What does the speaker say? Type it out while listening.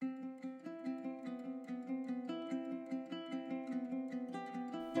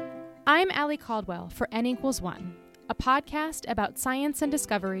I'm Allie Caldwell for N equals 1, a podcast about science and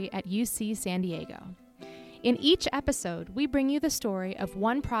discovery at UC San Diego. In each episode, we bring you the story of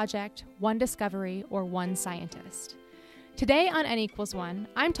one project, one discovery, or one scientist. Today on N equals 1,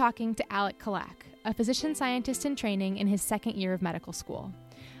 I'm talking to Alec Kalak, a physician scientist in training in his second year of medical school.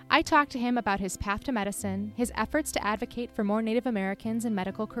 I talked to him about his path to medicine, his efforts to advocate for more Native Americans in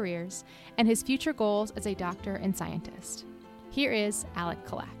medical careers, and his future goals as a doctor and scientist. Here is Alec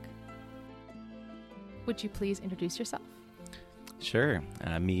Kalak. Would you please introduce yourself? Sure.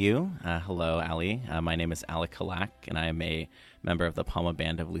 Miyu. Hello, Allie. My name is Alec Kalak, and I am a member of the Palma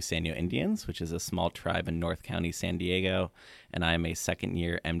Band of Luiseño Indians, which is a small tribe in North County, San Diego. And I am a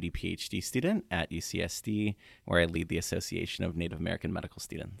second-year MD-PhD student at UCSD, where I lead the Association of Native American Medical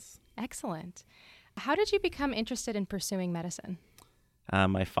Students. Excellent. How did you become interested in pursuing medicine?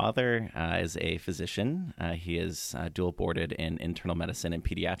 My father is a physician. He is dual-boarded in internal medicine and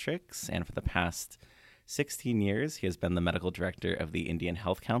pediatrics, and for the past 16 years, he has been the medical director of the Indian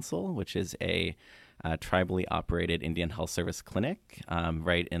Health Council, which is a tribally operated Indian health service clinic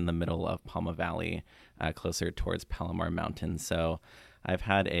right in the middle of Palma Valley, closer towards Palomar Mountain. So I've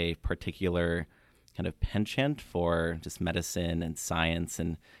had a particular kind of penchant for just medicine and science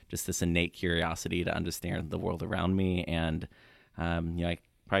and just this innate curiosity to understand the world around me. And, I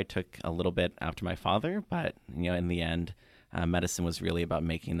probably took a little bit after my father, but, in the end, medicine was really about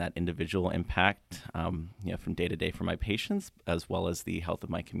making that individual impact, from day to day for my patients, as well as the health of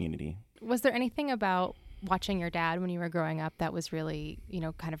my community. Was there anything about watching your dad when you were growing up that was really,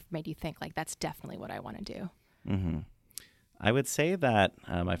 kind of made you think, like, that's definitely what I want to do? Mm-hmm. I would say that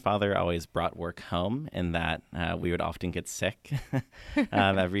my father always brought work home and that we would often get sick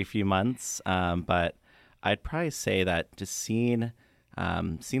every few months. But I'd probably say that just seeing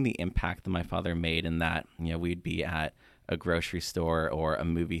the impact that my father made in that, we'd be at a grocery store or a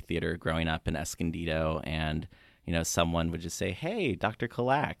movie theater growing up in Escondido, and someone would just say, "Hey, Dr.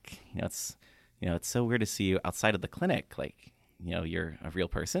 Kalak, it's so weird to see you outside of the clinic. Like, you're a real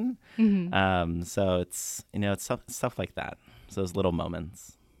person." Mm-hmm. So it's stuff like that. So those little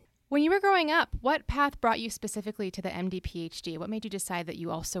moments. When you were growing up, what path brought you specifically to the MD PhD? What made you decide that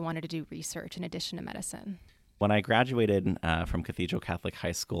you also wanted to do research in addition to medicine? When I graduated from Cathedral Catholic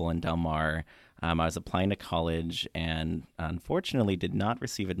High School in Del Mar, I was applying to college and unfortunately did not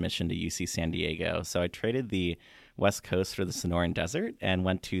receive admission to UC San Diego. So I traded the West Coast for the Sonoran Desert and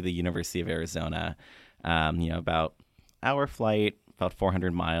went to the University of Arizona, about hour flight, about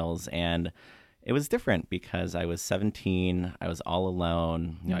 400 miles. And it was different because I was 17. I was all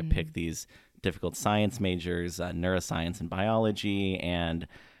alone. I picked these difficult science majors, neuroscience and biology, and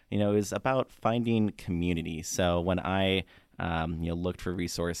it was about finding community. So when I looked for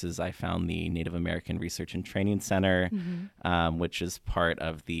resources, I found the Native American Research and Training Center, which is part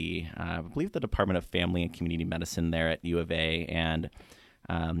of the, I believe, the Department of Family and Community Medicine there at U of A. And,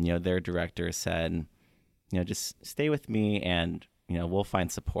 their director said, just stay with me and, we'll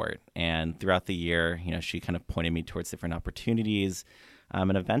find support. And throughout the year, she kind of pointed me towards different opportunities.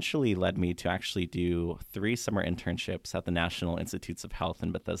 And eventually led me to actually do 3 summer internships at the National Institutes of Health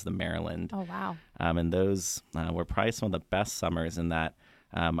in Bethesda, Maryland. Oh, wow. And those were probably some of the best summers in that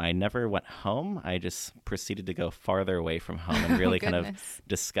I never went home. I just proceeded to go farther away from home and really kind of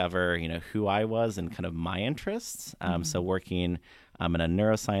discover, who I was and kind of my interests. So working in a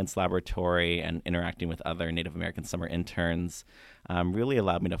neuroscience laboratory and interacting with other Native American summer interns really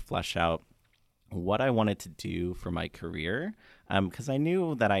allowed me to flesh out what I wanted to do for my career, because I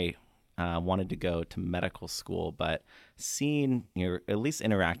knew that I wanted to go to medical school, but seeing, at least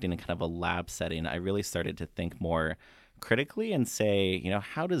interacting in kind of a lab setting, I really started to think more critically and say,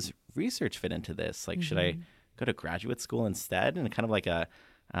 how does research fit into this? Like, should I go to graduate school instead? And kind of like a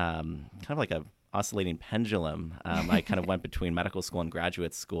oscillating pendulum. I kind of went between medical school and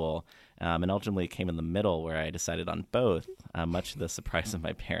graduate school, and ultimately came in the middle where I decided on both, much to the surprise of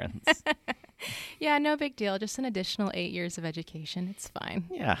my parents. Yeah, no big deal. Just an additional 8 years of education. It's fine.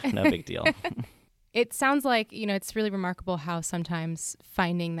 Yeah, no big deal. It sounds like, it's really remarkable how sometimes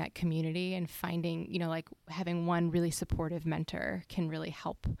finding that community and finding, like having one really supportive mentor can really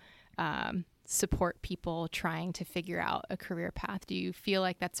help support people trying to figure out a career path. Do you feel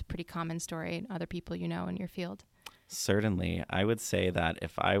like that's a pretty common story in other people in your field? Certainly. I would say that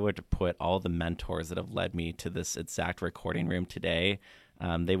if I were to put all the mentors that have led me to this exact recording room today,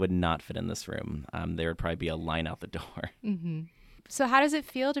 they would not fit in this room. There would probably be a line out the door. Mm-hmm. So how does it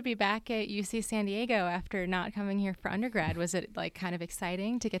feel to be back at UC San Diego after not coming here for undergrad? Was it like kind of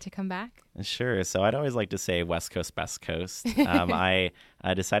exciting to get to come back? Sure. So I'd always like to say West Coast, best coast. I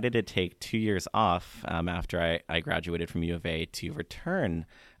decided to take 2 years off after I graduated from U of A to return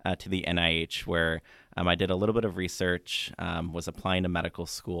to the NIH, where I did a little bit of research, was applying to medical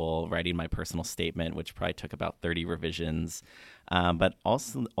school, writing my personal statement, which probably took about 30 revisions, but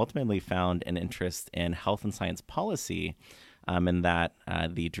also ultimately found an interest in health and science policy. And that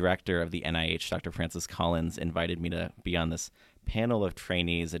the director of the NIH, Dr. Francis Collins, invited me to be on this panel of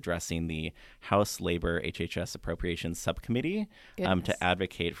trainees addressing the House Labor HHS Appropriations Subcommittee to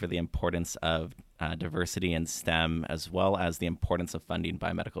advocate for the importance of diversity in STEM, as well as the importance of funding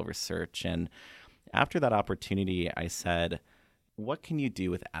biomedical research. And after that opportunity, I said, what can you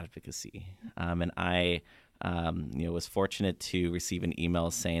do with advocacy? And I was fortunate to receive an email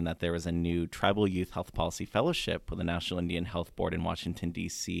saying that there was a new Tribal Youth Health Policy Fellowship with the National Indian Health Board in Washington,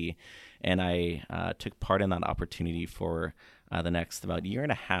 D.C., and I took part in that opportunity for the next about year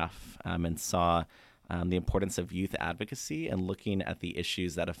and a half and saw the importance of youth advocacy and looking at the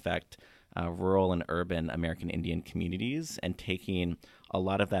issues that affect rural and urban American Indian communities and taking a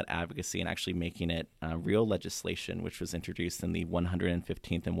lot of that advocacy and actually making it real legislation, which was introduced in the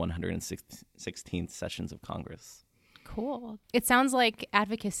 115th and 116th sessions of Congress. Cool. It sounds like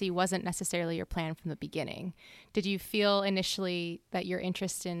advocacy wasn't necessarily your plan from the beginning. Did you feel initially that your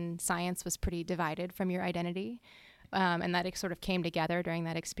interest in science was pretty divided from your identity? And that it sort of came together during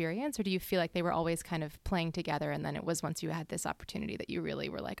that experience? Or do you feel like they were always kind of playing together and then it was once you had this opportunity that you really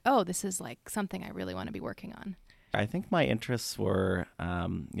were like, oh, this is like something I really want to be working on? I think my interests were,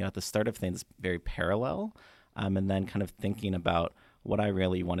 at the start of things, very parallel. And then kind of thinking about what I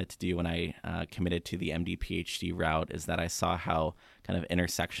really wanted to do when I committed to the MD PhD route is that I saw how kind of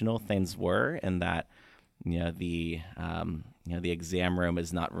intersectional things were, and that the exam room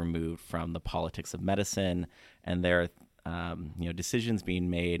is not removed from the politics of medicine, and there are decisions being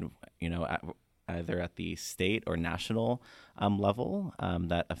made either at the state or national level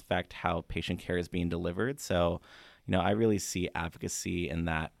that affect how patient care is being delivered. So I really see advocacy in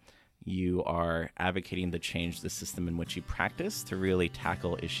that you are advocating to change the system in which you practice to really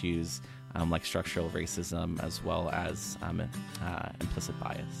tackle issues like structural racism as well as implicit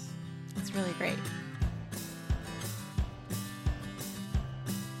bias. That's really great.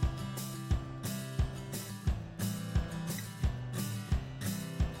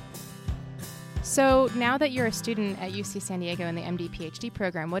 So now that you're a student at UC San Diego in the MD PhD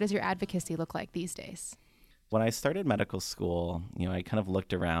program, what does your advocacy look like these days? When I started medical school, I kind of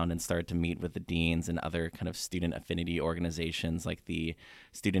looked around and started to meet with the deans and other kind of student affinity organizations like the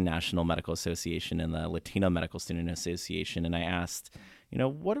Student National Medical Association and the Latino Medical Student Association. And I asked,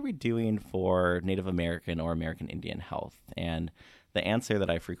 what are we doing for Native American or American Indian health? And the answer that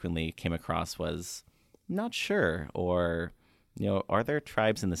I frequently came across was, not sure, or, are there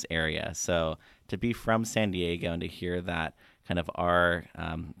tribes in this area? So to be from San Diego and to hear that kind of our,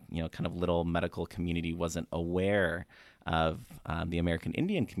 kind of little medical community wasn't aware of the American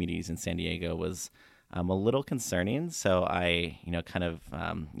Indian communities in San Diego was a little concerning. So I,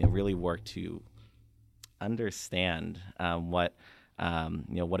 really worked to understand what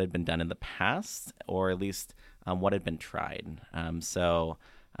had been done in the past, or at least what had been tried.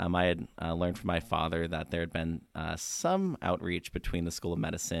 I had learned from my father that there had been some outreach between the School of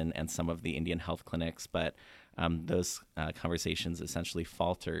Medicine and some of the Indian health clinics, but those conversations essentially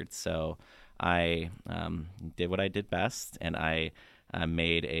faltered. So I did what I did best, and I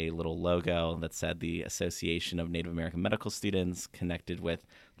made a little logo that said the Association of Native American Medical Students, connected with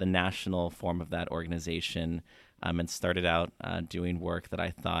the national form of that organization, and started out doing work that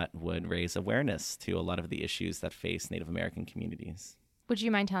I thought would raise awareness to a lot of the issues that face Native American communities. Would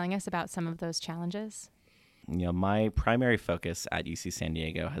you mind telling us about some of those challenges? My primary focus at UC San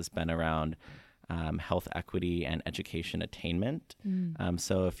Diego has been around health equity and education attainment.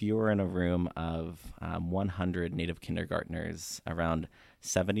 So if you were in a room of 100 Native kindergartners, around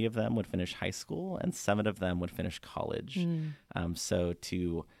 70 of them would finish high school and 7 of them would finish college. So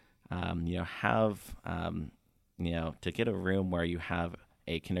to have to get a room where you have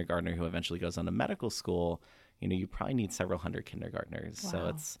a kindergartner who eventually goes on to medical school, you probably need several hundred kindergartners. Wow. So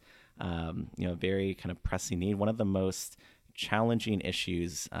it's a very kind of pressing need. One of the most challenging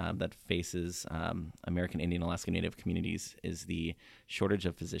issues that faces American Indian Alaska Native communities is the shortage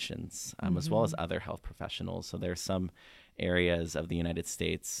of physicians, as well as other health professionals. So there are some areas of the United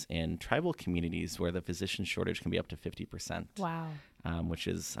States in tribal communities where the physician shortage can be up to 50%. Wow. Which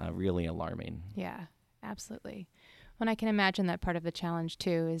is really alarming. Yeah, absolutely. And I can imagine that part of the challenge,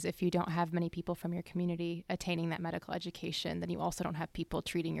 too, is if you don't have many people from your community attaining that medical education, then you also don't have people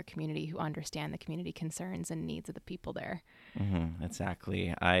treating your community who understand the community concerns and needs of the people there.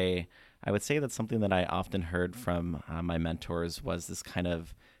 Exactly. I would say that something that I often heard from my mentors was this kind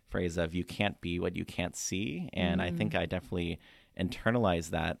of phrase of, you can't be what you can't see. And I think I definitely internalize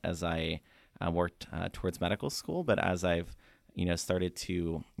that as I worked towards medical school. But as I've started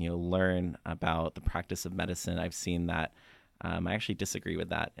to learn about the practice of medicine, I've seen that I actually disagree with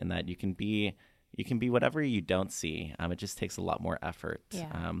that, and that you can be whatever you don't see. It just takes a lot more effort,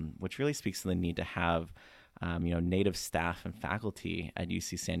 which really speaks to the need to have Native staff and faculty at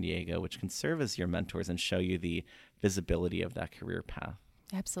UC San Diego, which can serve as your mentors and show you the visibility of that career path.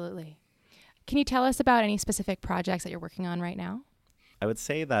 Absolutely. Can you tell us about any specific projects that you're working on right now? I would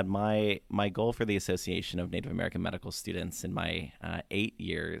say that my goal for the Association of Native American Medical Students in my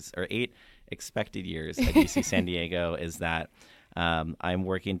 8 expected years at UC San Diego is that I'm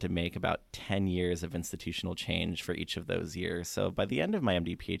working to make about 10 years of institutional change for each of those years. So by the end of my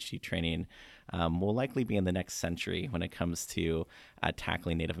MD PhD training, we'll likely be in the next century when it comes to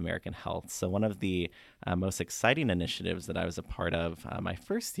tackling Native American health. So one of the most exciting initiatives that I was a part of my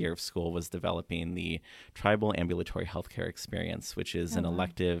first year of school was developing the Tribal Ambulatory Healthcare Experience, which is an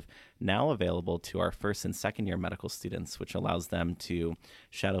elective now available to our first and second year medical students, which allows them to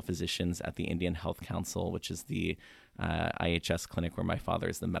shadow physicians at the Indian Health Council, which is the IHS clinic where my father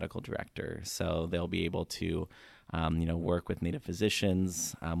is the medical director. So they'll be able to work with Native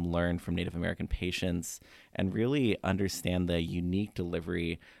physicians, learn from Native American patients, and really understand the unique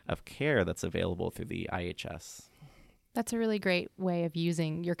delivery of care that's available through the IHS. That's a really great way of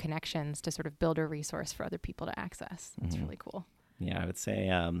using your connections to sort of build a resource for other people to access. That's really cool. Yeah, I would say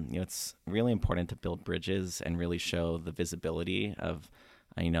it's really important to build bridges and really show the visibility of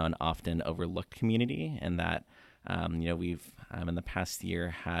an often overlooked community, and that we've in the past year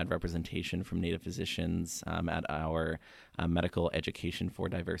had representation from Native physicians at our Medical Education for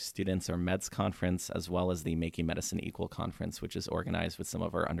Diverse Students, or MEDS conference, as well as the Making Medicine Equal conference, which is organized with some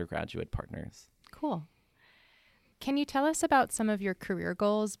of our undergraduate partners. Cool. Can you tell us about some of your career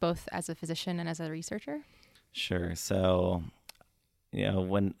goals, both as a physician and as a researcher? Sure. So,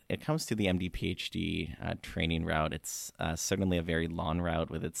 when it comes to the MD PhD training route, it's certainly a very long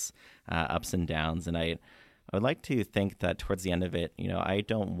route with its ups and downs, and I would like to think that towards the end of it, I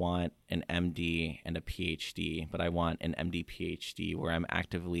don't want an MD and a PhD, but I want an MD PhD where I'm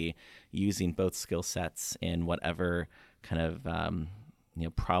actively using both skill sets in whatever kind of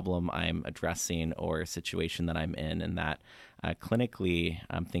problem I'm addressing or situation that I'm in, and that clinically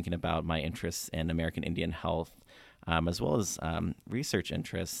I'm thinking about my interests in American Indian health, as well as research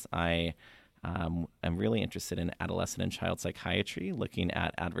interests. I am really interested in adolescent and child psychiatry, looking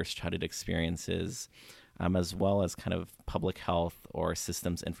at adverse childhood experiences, as well as kind of public health or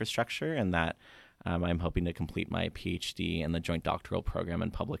systems infrastructure, and that I'm hoping to complete my PhD in the joint doctoral program in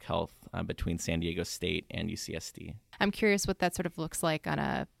public health between San Diego State and UCSD. I'm curious what that sort of looks like on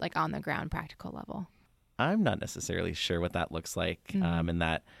a on the ground practical level. I'm not necessarily sure what that looks like, in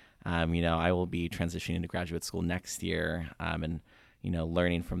that I will be transitioning into graduate school next year, and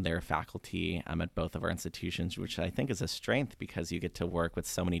learning from their faculty at both of our institutions, which I think is a strength because you get to work with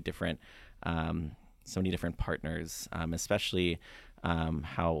so many different partners, especially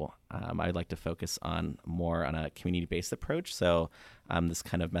how I'd like to focus more on a community-based approach. So this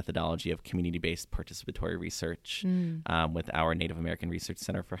kind of methodology of community-based participatory research with our Native American Research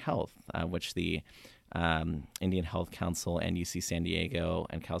Center for Health, which the Indian Health Council and UC San Diego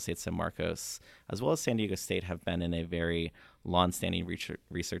and Cal State San Marcos, as well as San Diego State, have been in a very long-standing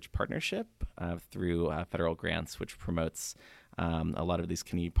research partnership through federal grants, which promotes a lot of these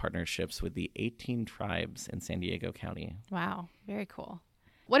community partnerships with the 18 tribes in San Diego County. Wow, very cool.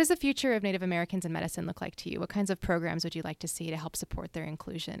 What does the future of Native Americans in medicine look like to you? What kinds of programs would you like to see to help support their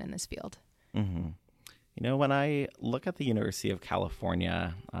inclusion in this field? Mm-hmm. When I look at the University of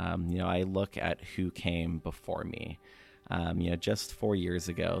California, I look at who came before me. Just 4 years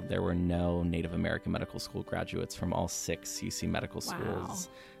ago, there were no Native American medical school graduates from all 6 UC medical schools,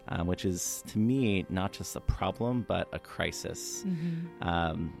 which is, to me, not just a problem, but a crisis.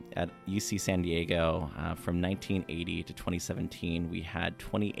 At UC San Diego, from 1980 to 2017, we had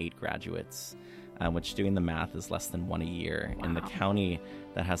 28 graduates, which, doing the math, is less than 1 a year in the county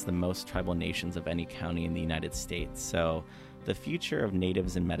that has the most tribal nations of any county in the United States. So the future of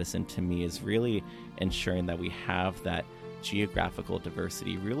natives in medicine, to me, is really ensuring that we have that geographical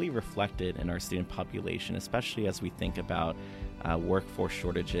diversity really reflected in our student population, especially as we think about workforce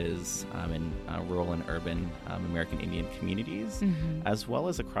shortages in rural and urban American Indian communities, as well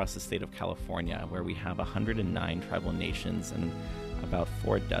as across the state of California, where we have 109 tribal nations and about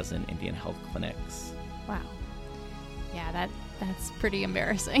 46 Indian health clinics. Wow. Yeah, that's pretty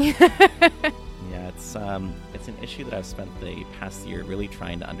embarrassing. Yeah, it's an issue that I've spent the past year really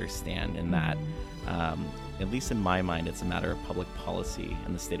trying to understand, in that, at least in my mind, it's a matter of public policy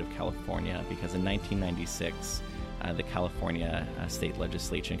in the state of California, because in 1996, the California state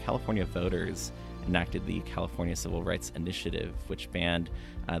legislature and California voters enacted the California Civil Rights Initiative, which banned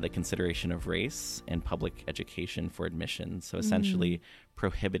the consideration of race in public education for admission. So essentially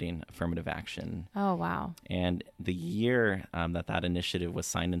prohibiting affirmative action. Oh, wow. And the year that initiative was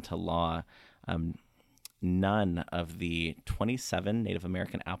signed into law, none of the 27 Native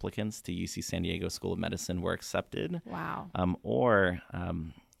American applicants to UC San Diego School of Medicine were accepted. Wow. Or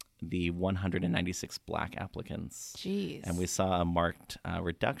the 196 Black applicants. Jeez. And we saw a marked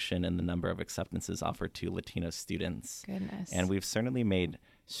reduction in the number of acceptances offered to Latino students. Goodness. And we've certainly made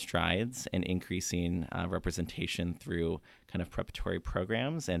strides in increasing representation through kind of preparatory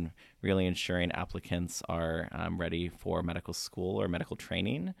programs and really ensuring applicants are ready for medical school or medical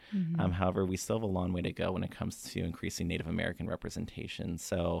training. However, we still have a long way to go when it comes to increasing Native American representation.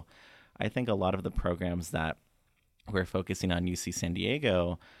 So I think a lot of the programs that we're focusing on UC San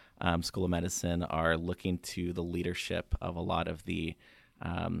Diego School of Medicine are looking to the leadership of a lot of the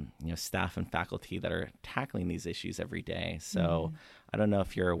staff and faculty that are tackling these issues every day. So I don't know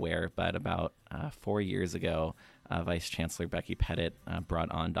if you're aware, but about 4 years ago, Vice Chancellor Becky Pettit brought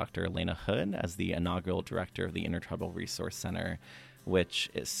on Dr. Elena Hood as the inaugural director of the Intertribal Resource Center,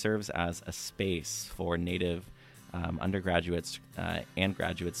 which it serves as a space for Native undergraduates and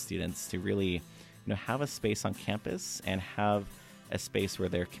graduate students to really have a space on campus and have a space where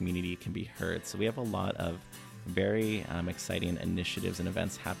their community can be heard. So we have a lot of very exciting initiatives and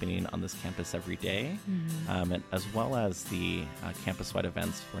events happening on this campus every day, and as well as the campus-wide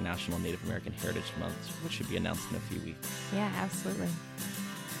events for National Native American Heritage Month, which should be announced in a few weeks. Yeah, absolutely.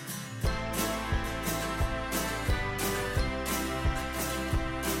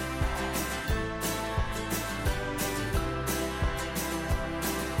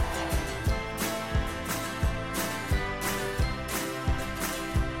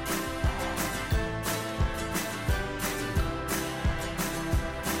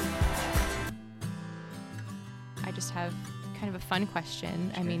 Have kind of a fun question.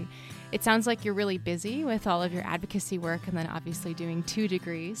 Sure. I mean, it sounds like you're really busy with all of your advocacy work and then obviously doing 2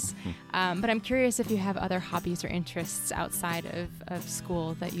 degrees. But I'm curious if you have other hobbies or interests outside of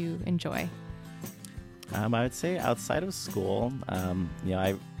school that you enjoy. I would say outside of school,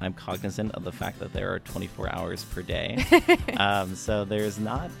 I'm cognizant of the fact that there are 24 hours per day. So there's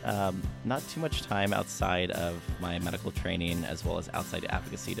not too much time outside of my medical training as well as outside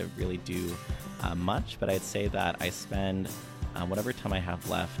advocacy to really do much. But I'd say that I spend whatever time I have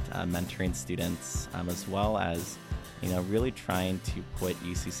left mentoring students as well as really trying to put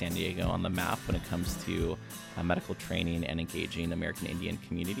UC San Diego on the map when it comes to medical training and engaging American Indian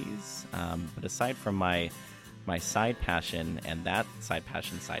communities. But aside from my side passion and that side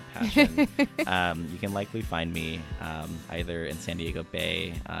passion, you can likely find me either in San Diego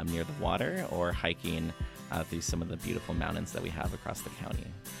Bay near the water or hiking through some of the beautiful mountains that we have across the county.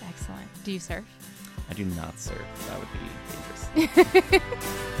 Excellent. Do you surf? I do not surf. That would be dangerous.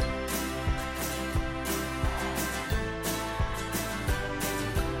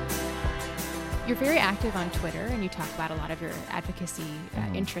 You're very active on Twitter, and you talk about a lot of your advocacy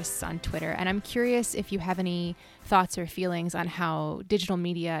interests on Twitter. And I'm curious if you have any thoughts or feelings on how digital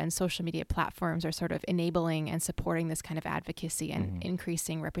media and social media platforms are sort of enabling and supporting this kind of advocacy and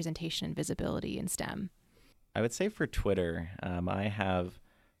increasing representation and visibility in STEM. I would say for Twitter, I have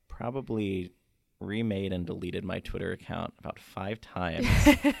probably remade and deleted my Twitter account about 5 times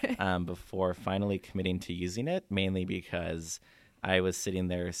before finally committing to using it, mainly because I was sitting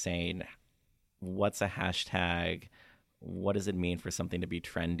there saying, what's a hashtag? What does it mean for something to be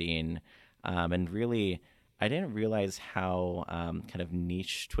trending? And really, I didn't realize how kind of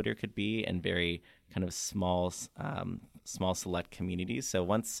niche Twitter could be and very kind of small select communities. So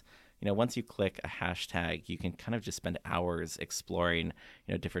once you click a hashtag, you can kind of just spend hours exploring,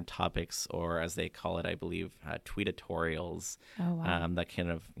 different topics, or as they call it, I believe, tweetatorials. Oh, wow. That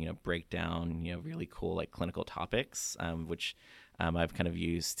kind of, break down, really cool, like clinical topics, which I've kind of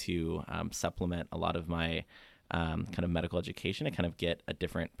used to supplement a lot of my kind of medical education and kind of get a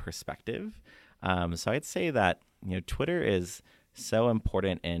different perspective. So I'd say that, Twitter is so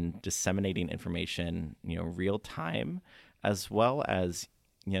important in disseminating information, real time, as well as,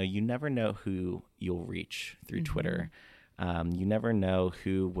 you never know who you'll reach through Twitter. You never know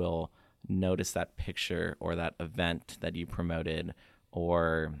who will notice that picture or that event that you promoted,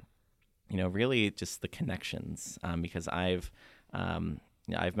 or, really just the connections. Because I've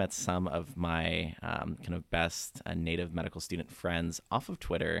met some of my kind of best Native medical student friends off of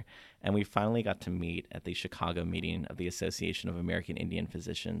Twitter, and we finally got to meet at the Chicago meeting of the Association of American Indian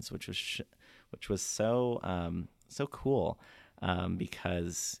Physicians, which was so cool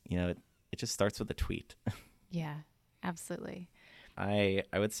because it just starts with a tweet. Yeah, Absolutely. I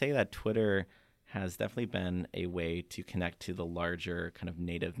would say that Twitter has definitely been a way to connect to the larger kind of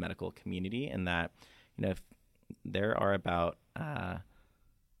Native medical community, in that, if there are about, I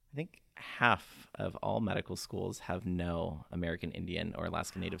think half of all medical schools have no American Indian or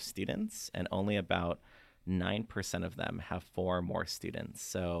Alaska Native students, and only about 9% of them have 4 or more students.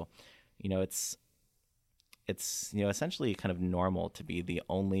 So, it's essentially kind of normal to be the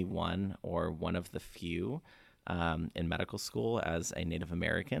only one or one of the few in medical school as a Native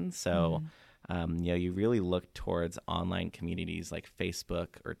American. So, you really look towards online communities like Facebook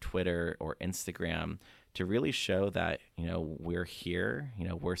or Twitter or Instagram to really show that, we're here,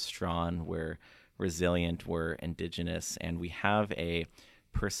 we're strong, we're resilient, we're Indigenous, and we have a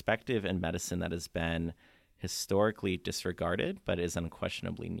perspective in medicine that has been historically disregarded, but is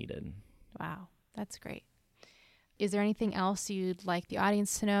unquestionably needed. Wow, that's great. Is there anything else you'd like the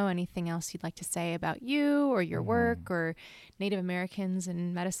audience to know? Anything else you'd like to say about you or your work or Native Americans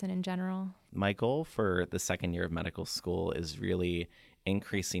and medicine in general? My goal for the second year of medical school is really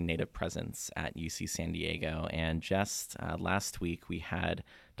increasing Native presence at UC San Diego. And just last week, we had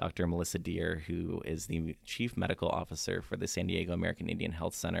Dr. Melissa Deer, who is the Chief Medical Officer for the San Diego American Indian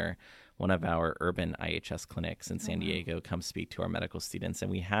Health Center, one of our urban IHS clinics in San Diego, come speak to our medical students. And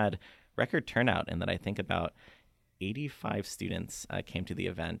we had record turnout in that I think about 85 students came to the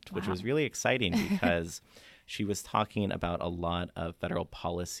event, which was really exciting because she was talking about a lot of federal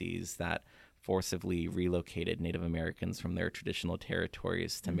policies that forcibly relocated Native Americans from their traditional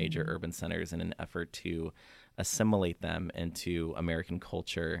territories to major urban centers in an effort to assimilate them into American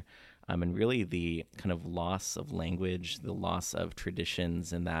culture. And really the kind of loss of language, the loss of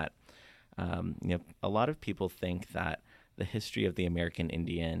traditions, and that, a lot of people think that the history of the American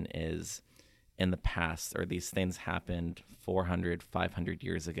Indian is in the past, or these things happened 400, 500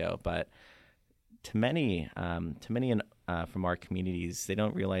 years ago. But to many from our communities, they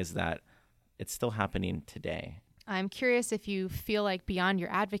don't realize that it's still happening today. I'm curious if you feel like beyond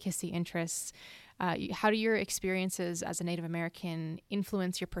your advocacy interests, how do your experiences as a Native American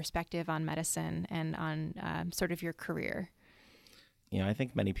influence your perspective on medicine and on sort of your career? I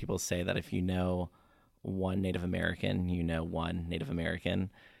think many people say that if you know one Native American, you know one Native American.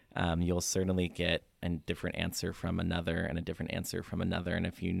 You'll certainly get a different answer from another and a different answer from another. And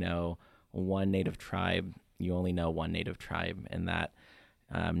if you know one Native tribe, you only know one Native tribe. And that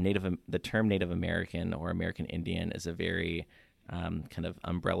the term Native American or American Indian is a very kind of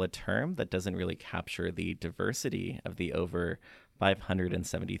umbrella term that doesn't really capture the diversity of the over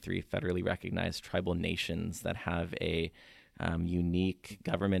 573 federally recognized tribal nations that have a unique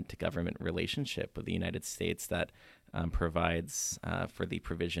government-to-government relationship with the United States that provides for the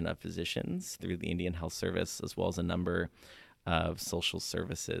provision of physicians through the Indian Health Service, as well as a number of social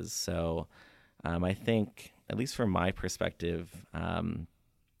services. So I think, at least from my perspective,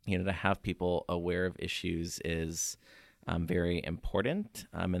 to have people aware of issues is very important,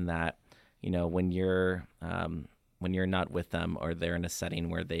 in that, when you're not with them or they're in a setting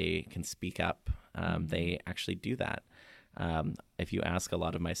where they can speak up, they actually do that. If you ask a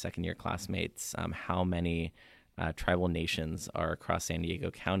lot of my second-year classmates how many tribal nations are across San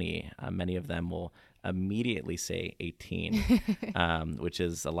Diego County, many of them will immediately say 18, which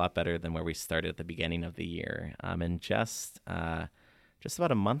is a lot better than where we started at the beginning of the year. And just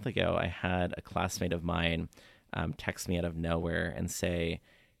about a month ago, I had a classmate of mine text me out of nowhere and say,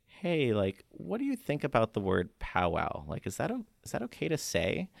 "Hey, like, what do you think about the word powwow? Like, is that okay to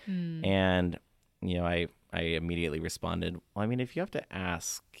say?" And I immediately responded, "Well, I mean, if you have to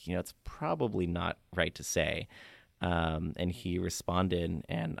ask, it's probably not right to say." And he responded,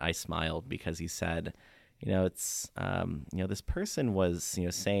 and I smiled because he said, it's, this person was,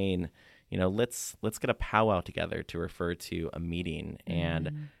 saying, let's get a powwow together to refer to a meeting.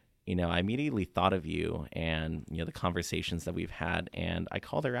 And, I immediately thought of you and, the conversations that we've had, and I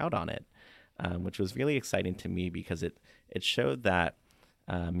called her out on it, which was really exciting to me because it showed that,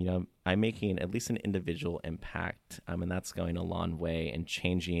 I'm making at least an individual impact, and that's going a long way in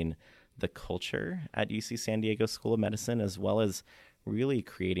changing the culture at UC San Diego School of Medicine, as well as really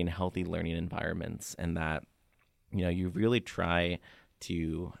creating healthy learning environments, and that, you really try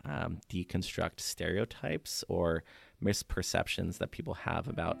to deconstruct stereotypes or misperceptions that people have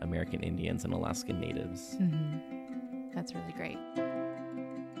about American Indians and Alaskan Natives. That's really great.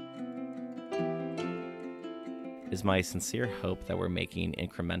 It is my sincere hope that we're making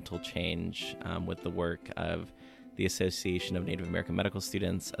incremental change with the work of the Association of Native American Medical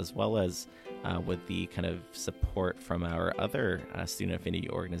Students, as well as with the kind of support from our other student affinity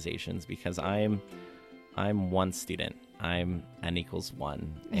organizations, because I'm one student. I'm N equals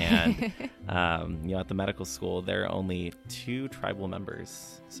 1. And, at the medical school, there are only 2 tribal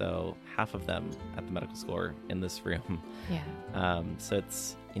members. So half of them at the medical school are in this room. Yeah. So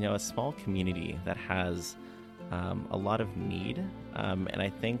it's, a small community that has a lot of need. And I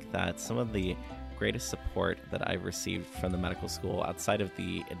think that some of the greatest support that I've received from the medical school outside of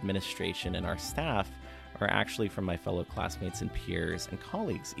the administration and our staff are actually from my fellow classmates and peers and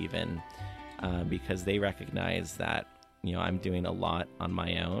colleagues even, because they recognize that, I'm doing a lot on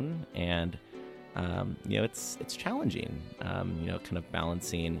my own, and, it's challenging, kind of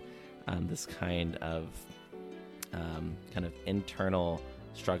balancing this kind of internal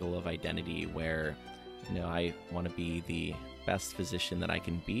struggle of identity where, I want to be the best physician that I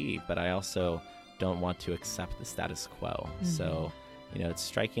can be, but I also don't want to accept the status quo. Mm-hmm. So, it's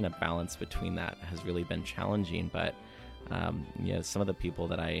striking a balance between that has really been challenging, but, some of the people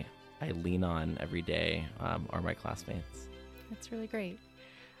that I lean on every day are my classmates. That's really great.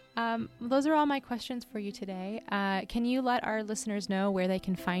 Those are all my questions for you today. Can you let our listeners know where they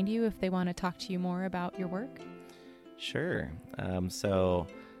can find you if they want to talk to you more about your work? Sure.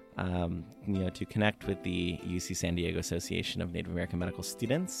 To connect with the UC San Diego Association of Native American Medical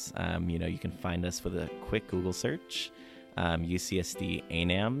Students, you can find us with a quick Google search, UCSD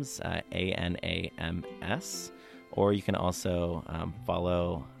ANAMS, ANAMS, or you can also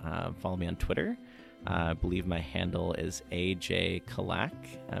follow me on Twitter. I believe my handle is AJ Kalak,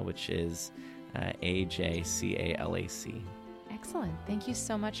 which is AJCALAC. Excellent. Thank you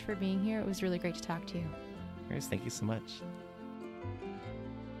so much for being here. It was really great to talk to you. Yes, thank you so much.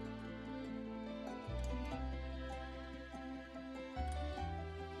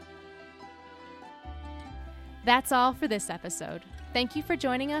 That's all for this episode. Thank you for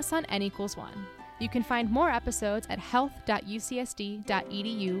joining us on N equals 1. You can find more episodes at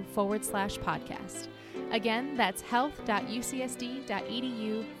health.ucsd.edu/podcast. Again, that's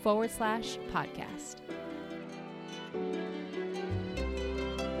health.ucsd.edu/podcast.